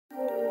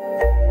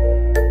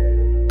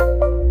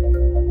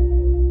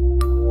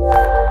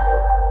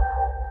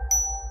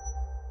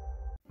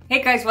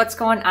guys, what's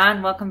going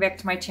on? Welcome back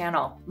to my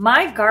channel.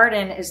 My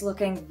garden is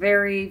looking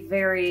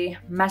very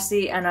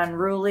messy and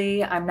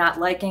unruly. I'm not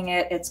liking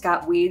it. It's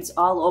got weeds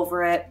all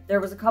over it. There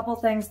was a couple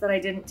things that I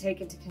didn't take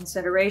into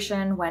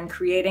consideration when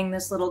creating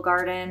this little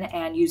garden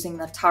and using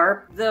the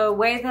tarp. The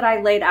way that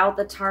I laid out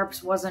the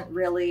tarps wasn't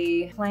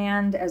really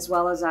planned as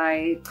well as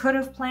I could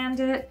have planned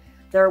it.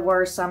 There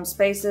were some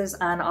spaces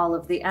on all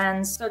of the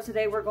ends. So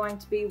today we're going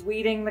to be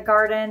weeding the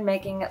garden,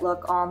 making it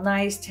look all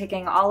nice,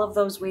 taking all of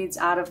those weeds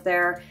out of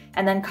there,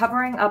 and then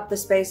covering up the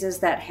spaces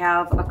that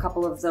have a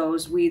couple of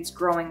those weeds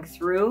growing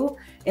through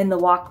in the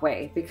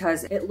walkway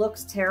because it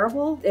looks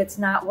terrible. It's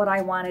not what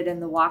I wanted in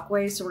the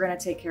walkway, so we're gonna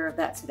take care of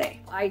that today.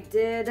 I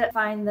did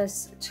find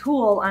this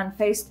tool on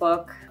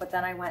Facebook, but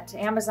then I went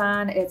to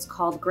Amazon. It's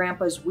called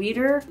Grampas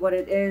Weeder. What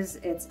it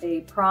is, it's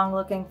a prong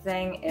looking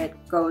thing. It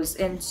goes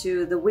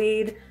into the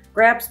weed,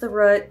 grabs the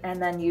root,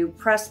 and then you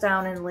press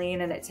down and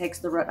lean and it takes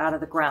the root out of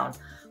the ground.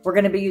 We're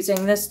going to be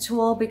using this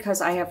tool because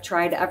I have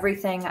tried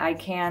everything I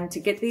can to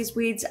get these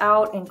weeds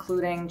out,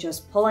 including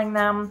just pulling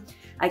them.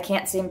 I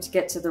can't seem to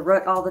get to the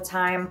root all the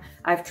time.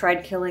 I've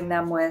tried killing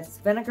them with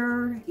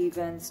vinegar,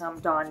 even some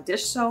Dawn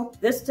dish soap.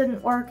 This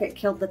didn't work, it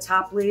killed the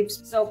top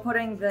leaves. So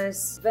putting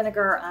this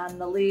vinegar on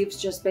the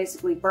leaves just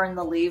basically burned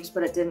the leaves,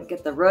 but it didn't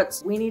get the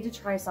roots. We need to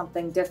try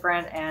something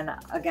different. And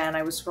again,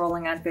 I was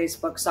scrolling on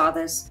Facebook, saw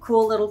this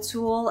cool little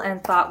tool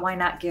and thought, why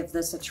not give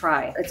this a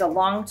try? It's a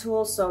long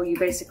tool, so you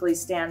basically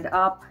stand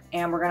up,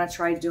 and we're gonna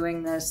try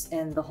doing this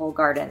in the whole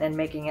garden and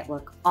making it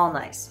look all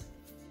nice.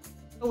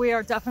 We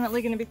are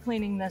definitely going to be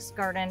cleaning this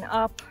garden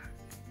up.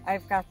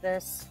 I've got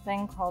this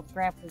thing called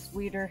Grampas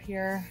Weeder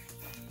here.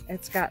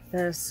 It's got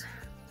this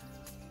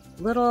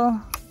little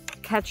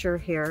catcher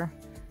here,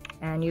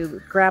 and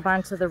you grab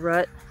onto the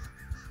root,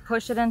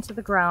 push it into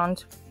the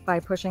ground by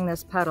pushing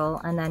this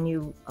pedal, and then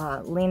you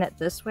lean it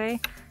this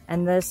way,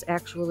 and this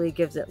actually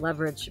gives it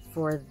leverage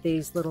for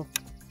these little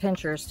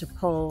pinchers to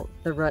pull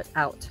the root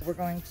out. We're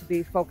going to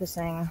be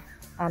focusing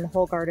on the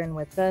whole garden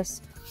with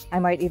this. I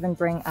might even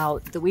bring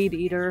out the weed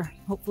eater.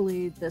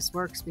 Hopefully this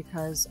works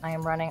because I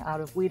am running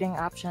out of weeding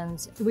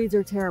options. The weeds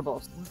are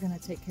terrible. We're gonna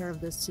take care of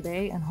this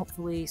today and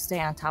hopefully stay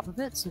on top of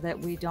it so that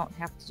we don't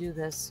have to do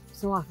this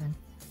so often.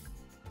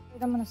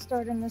 I'm gonna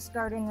start in this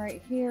garden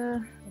right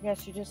here. I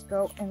guess you just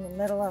go in the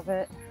middle of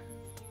it,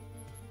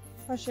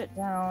 push it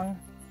down,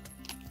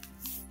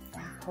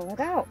 and pull it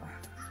out.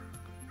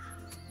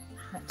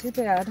 Not too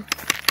bad.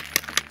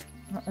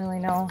 I don't really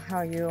know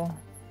how you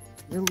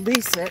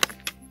release it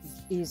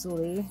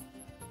easily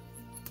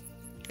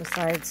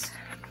besides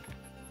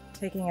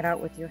taking it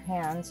out with your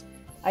hands.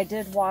 I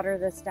did water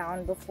this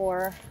down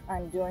before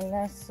I'm doing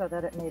this so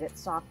that it made it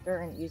softer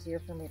and easier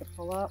for me to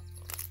pull up.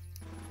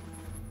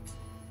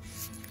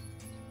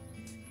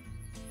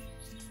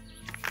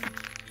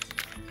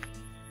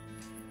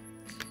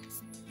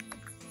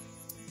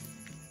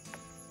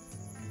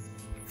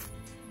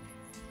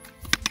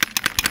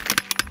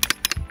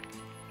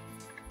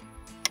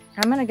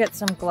 I'm gonna get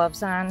some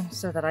gloves on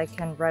so that I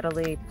can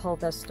readily pull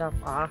this stuff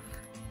off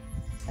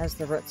as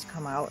the roots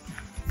come out.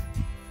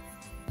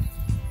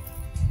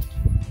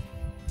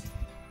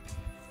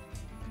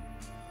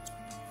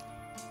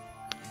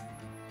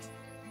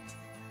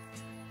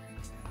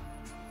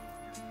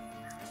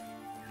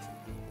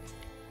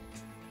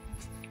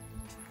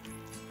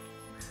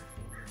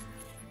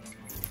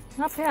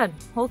 Not bad,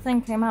 whole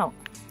thing came out.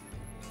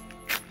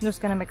 I'm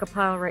just gonna make a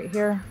pile right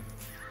here.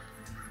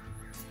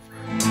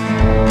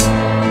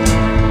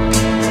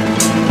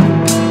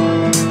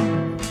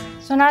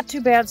 So not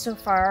too bad so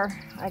far.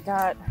 I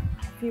got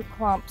a few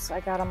clumps. I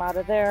got them out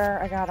of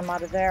there. I got them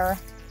out of there.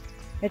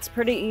 It's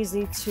pretty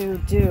easy to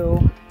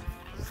do.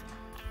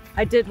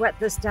 I did wet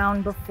this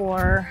down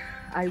before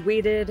I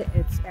weeded.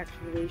 It's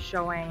actually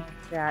showing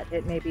that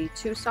it may be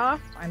too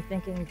soft. I'm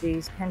thinking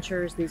these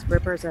pinchers, these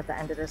grippers at the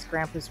end of this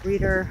Grampas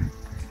Weeder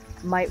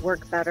might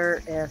work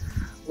better if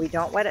we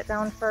don't wet it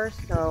down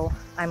first. So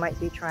I might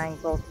be trying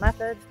both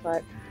methods,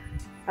 but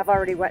I've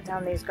already wet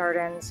down these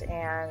gardens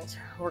and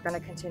we're going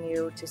to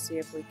continue to see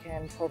if we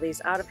can pull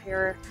these out of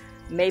here.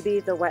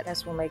 Maybe the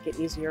wetness will make it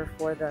easier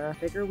for the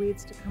bigger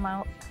weeds to come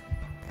out.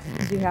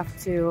 You have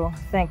to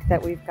think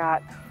that we've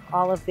got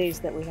all of these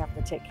that we have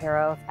to take care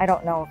of. I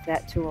don't know if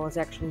that tool is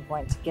actually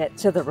going to get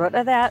to the root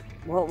of that.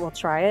 We'll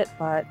try it,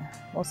 but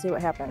we'll see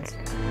what happens.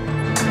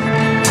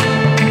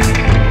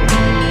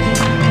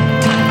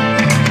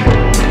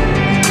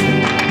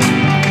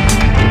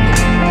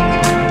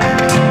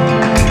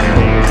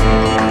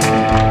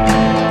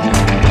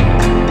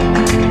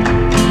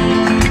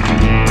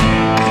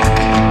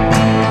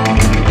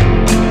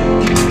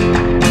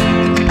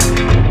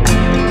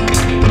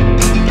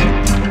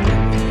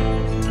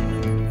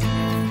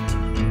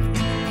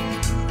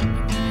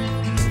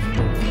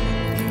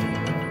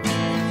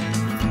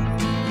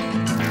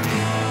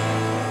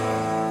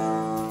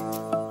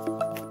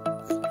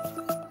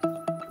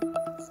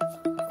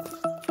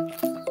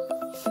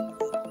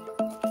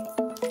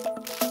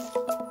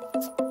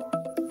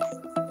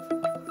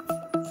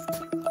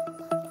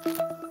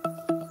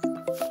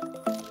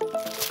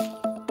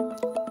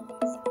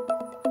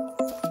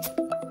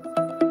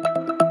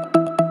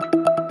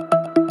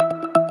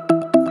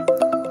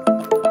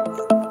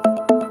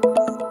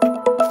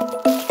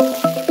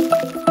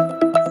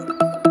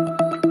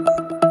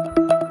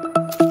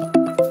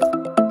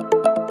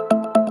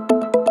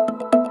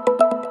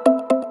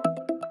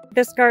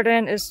 This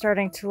garden is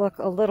starting to look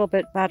a little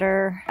bit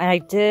better. I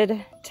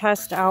did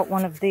test out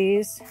one of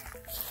these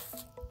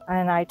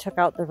and I took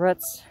out the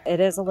roots. It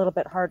is a little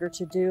bit harder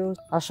to do.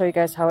 I'll show you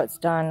guys how it's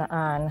done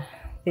on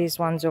these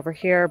ones over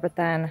here, but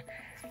then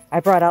I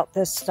brought out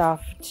this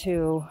stuff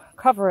to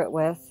cover it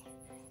with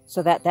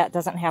so that that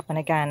doesn't happen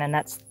again, and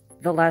that's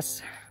the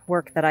less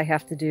work that I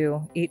have to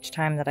do each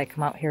time that I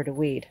come out here to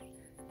weed.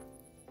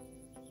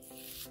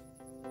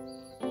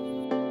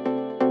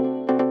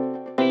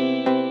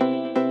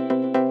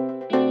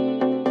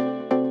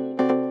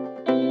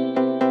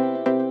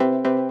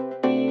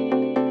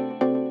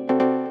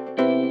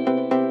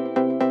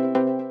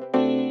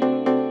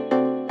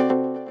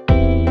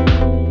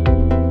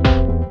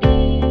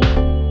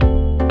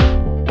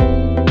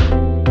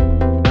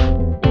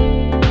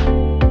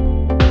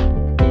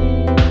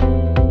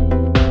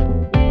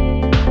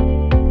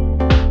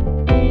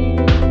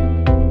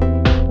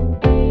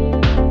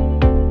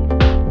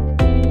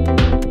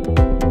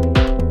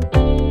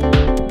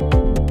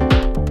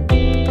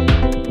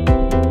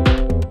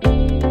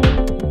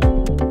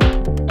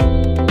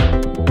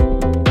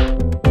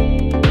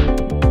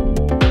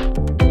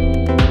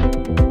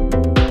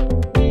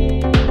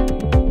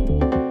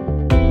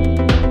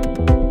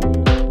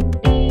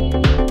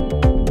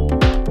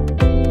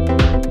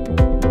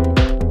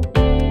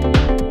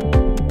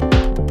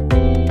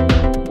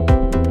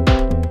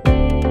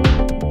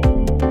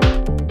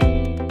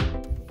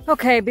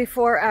 Okay,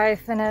 before I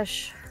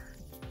finish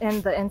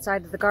in the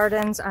inside of the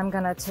gardens, I'm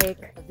gonna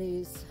take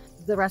the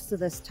rest of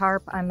this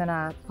tarp, I'm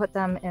gonna put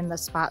them in the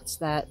spots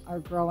that are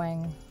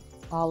growing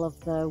all of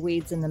the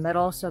weeds in the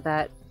middle so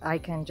that I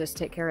can just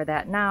take care of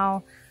that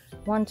now.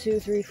 1, 2,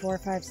 3, 4,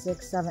 5,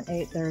 6, 7,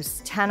 8.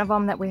 There's 10 of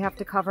them that we have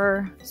to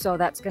cover. So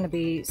that's gonna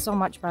be so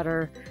much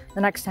better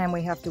the next time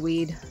we have to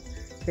weed,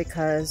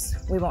 because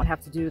we won't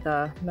have to do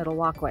the middle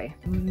walkway.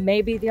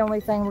 Maybe the only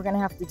thing we're gonna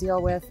have to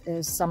deal with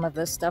is some of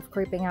this stuff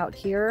creeping out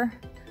here.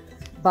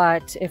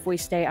 But if we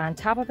stay on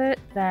top of it,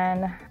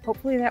 then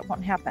hopefully that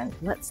won't happen.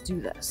 Let's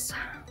do this.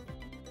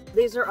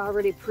 These are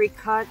already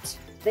pre-cut.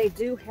 They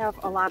do have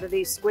a lot of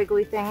these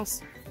squiggly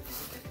things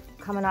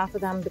coming off of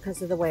them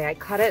because of the way I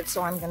cut it.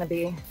 So I'm gonna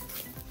be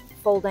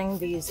folding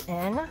these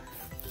in,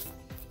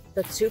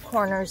 the two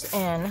corners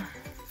in,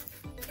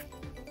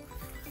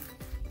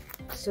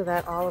 so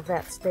that all of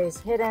that stays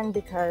hidden,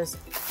 because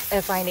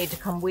if I need to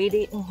come weed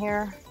eat in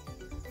here,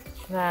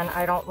 then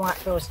I don't want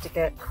those to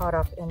get caught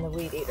up in the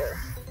weed eater.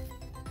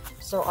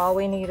 So all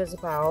we need is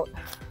about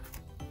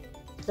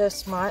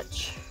this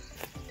much.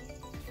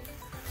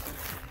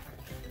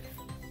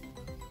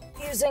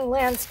 Using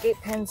landscape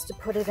pins to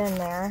put it in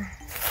there.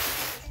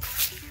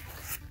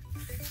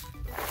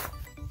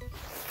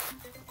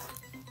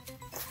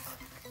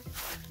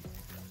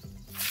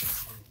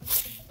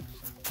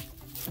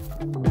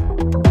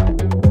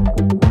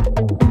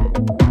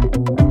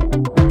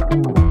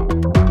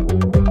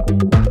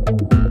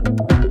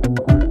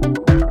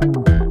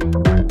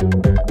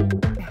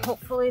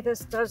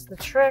 This does the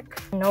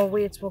trick. No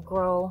weeds will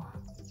grow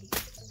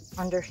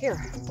under here.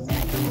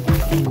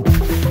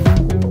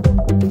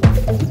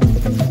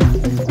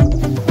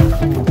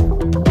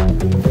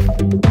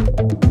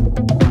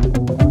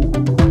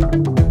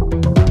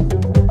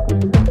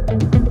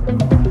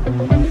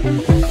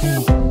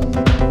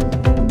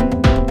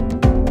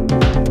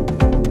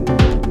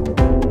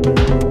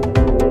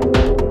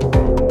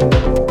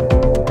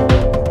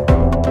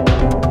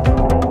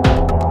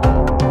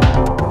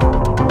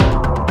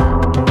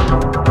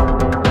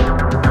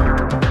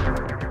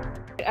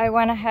 I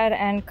went ahead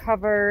and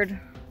covered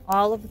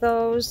all of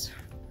those.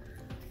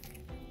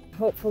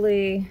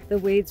 Hopefully the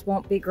weeds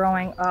won't be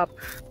growing up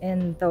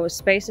in those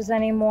spaces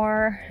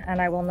anymore,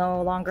 and I will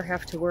no longer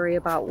have to worry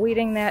about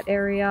weeding that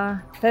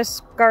area.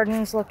 This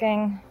garden's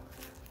looking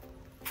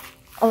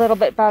a little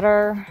bit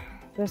better.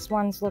 This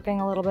one's looking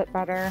a little bit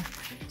better.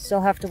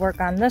 Still have to work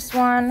on this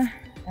one,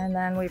 and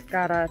then we've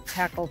got to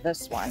tackle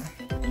this one.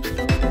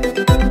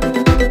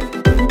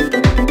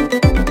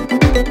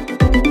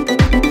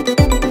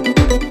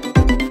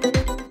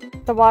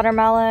 The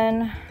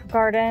watermelon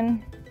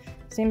garden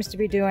seems to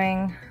be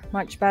doing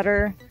much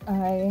better.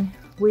 I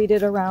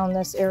weeded around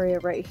this area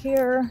right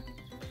here.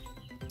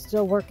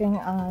 Still working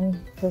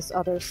on this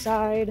other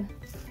side.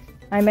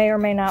 I may or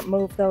may not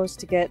move those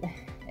to get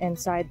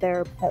inside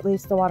there. At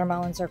least the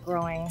watermelons are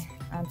growing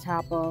on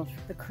top of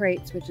the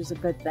crates, which is a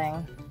good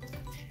thing.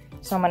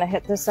 So I'm gonna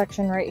hit this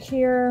section right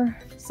here.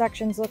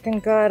 Section's looking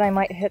good. I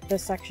might hit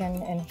this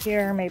section in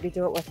here, maybe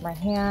do it with my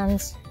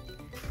hands.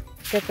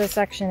 Get this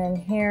section in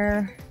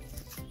here.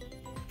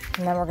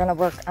 And then we're gonna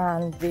work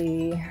on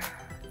the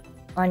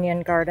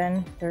onion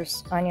garden.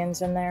 There's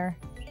onions in there.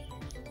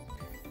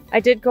 I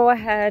did go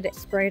ahead and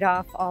sprayed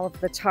off all of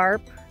the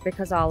tarp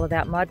because all of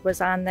that mud was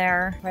on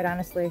there. Quite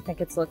honestly, I think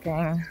it's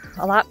looking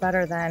a lot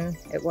better than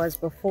it was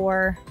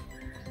before.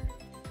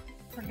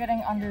 For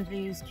getting under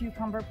these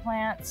cucumber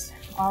plants,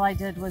 all I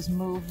did was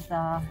move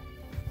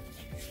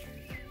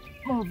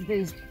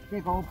these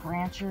big old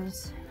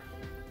branches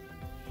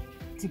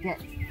to get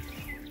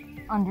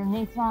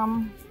underneath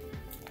them.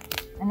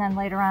 And then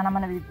later on, I'm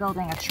going to be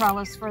building a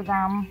trellis for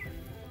them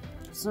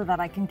so that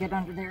I can get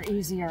under there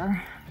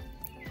easier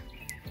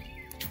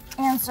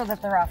and so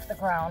that they're off the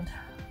ground.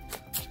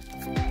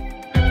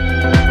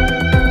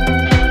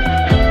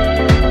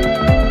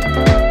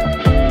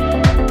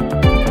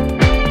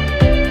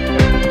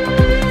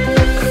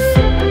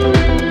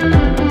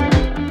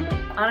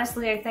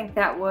 Honestly, I think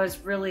that was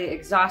really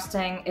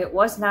exhausting. It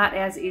was not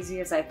as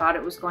easy as I thought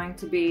it was going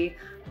to be,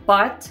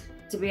 but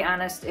to be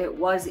honest, it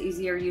was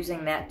easier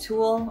using that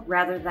tool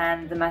rather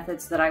than the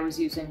methods that I was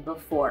using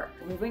before.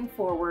 Moving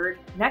forward,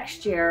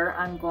 next year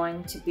I'm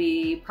going to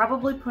be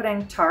probably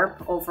putting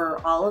tarp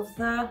over all of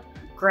the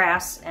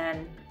grass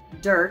and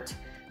dirt,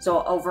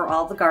 so over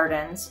all the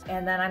gardens,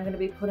 and then I'm going to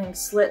be putting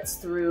slits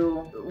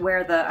through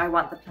where I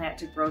want the plant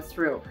to grow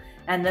through.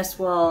 And this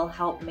will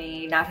help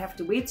me not have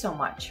to weed so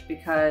much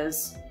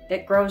because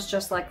it grows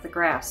just like the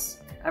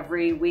grass.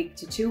 Every week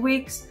to 2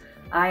 weeks,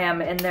 I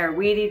am in there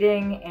weed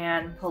eating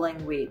and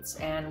pulling weeds,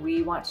 and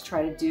we want to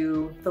try to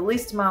do the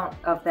least amount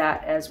of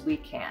that as we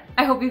can.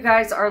 I hope you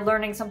guys are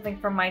learning something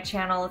from my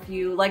channel. If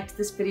you liked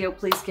this video,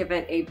 please give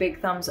it a big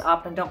thumbs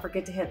up, and don't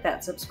forget to hit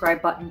that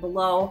subscribe button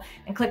below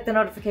and click the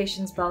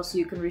notifications bell so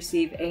you can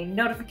receive a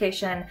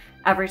notification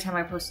every time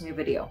I post a new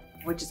video,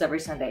 which is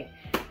every Sunday.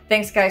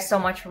 Thanks guys so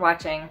much for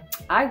watching.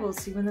 I will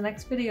see you in the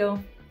next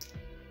video.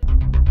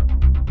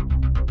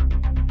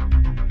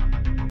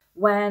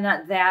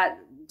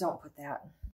 Don't put that.